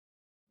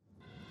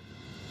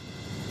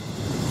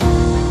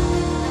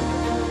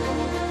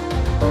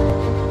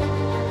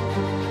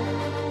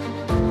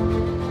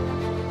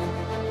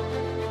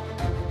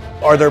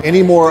Are there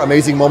any more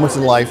amazing moments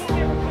in life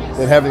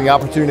than having the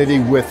opportunity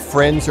with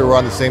friends who are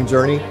on the same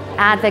journey?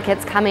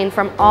 Advocates coming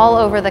from all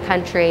over the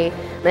country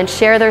then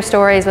share their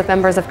stories with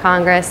members of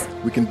Congress.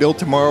 We can build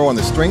tomorrow on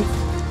the strength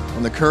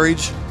and the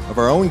courage of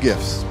our own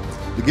gifts.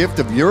 The gift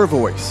of your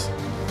voice,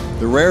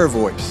 the rare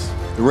voice.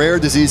 The rare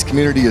disease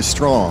community is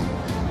strong.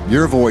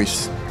 Your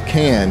voice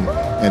can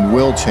and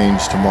will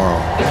change tomorrow.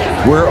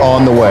 We're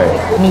on the way.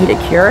 We need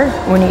a cure,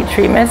 we need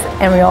treatments,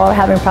 and we all are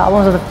having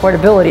problems with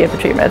affordability of the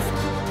treatments.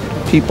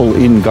 People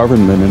in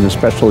government, and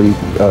especially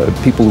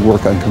people who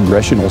work on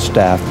congressional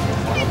staff,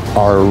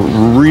 are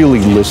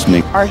really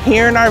listening. Are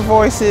hearing our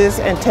voices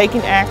and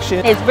taking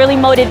action. It's really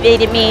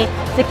motivated me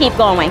to keep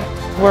going.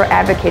 We're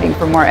advocating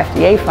for more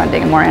FDA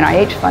funding and more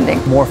NIH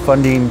funding. More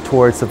funding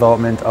towards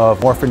development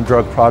of orphan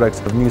drug products,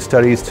 of new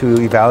studies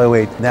to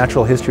evaluate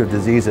natural history of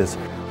diseases.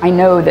 I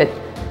know that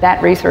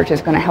that research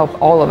is going to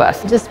help all of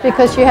us. Just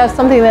because you have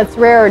something that's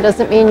rare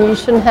doesn't mean you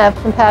shouldn't have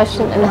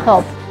compassion and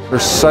help.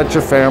 There's such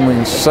a family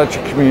and such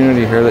a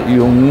community here that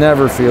you'll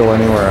never feel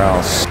anywhere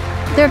else.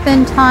 There have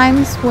been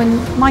times when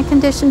my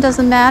condition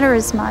doesn't matter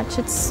as much.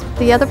 It's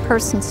the other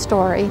person's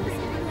story.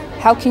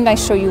 How can I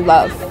show you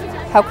love?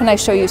 How can I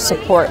show you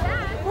support?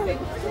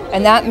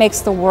 And that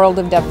makes the world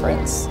of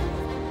difference.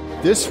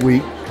 This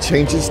week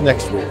changes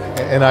next week,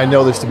 and I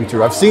know this to be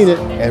true. I've seen it,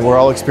 and we're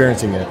all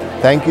experiencing it.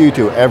 Thank you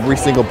to every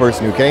single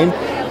person who came,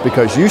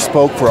 because you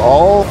spoke for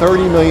all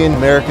 30 million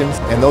Americans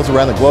and those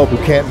around the globe who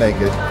can't make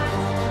it.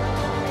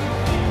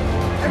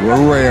 You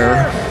are rare,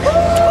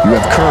 you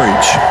have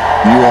courage,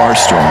 you are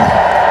strong.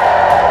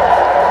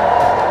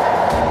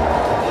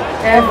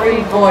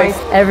 Every voice.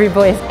 Every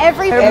voice.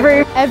 Every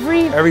voice.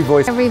 Every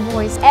voice. Every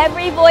voice.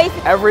 Every voice.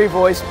 Every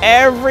voice.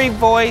 Every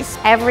voice.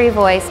 Every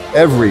voice.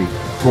 Every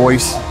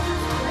voice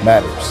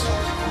matters.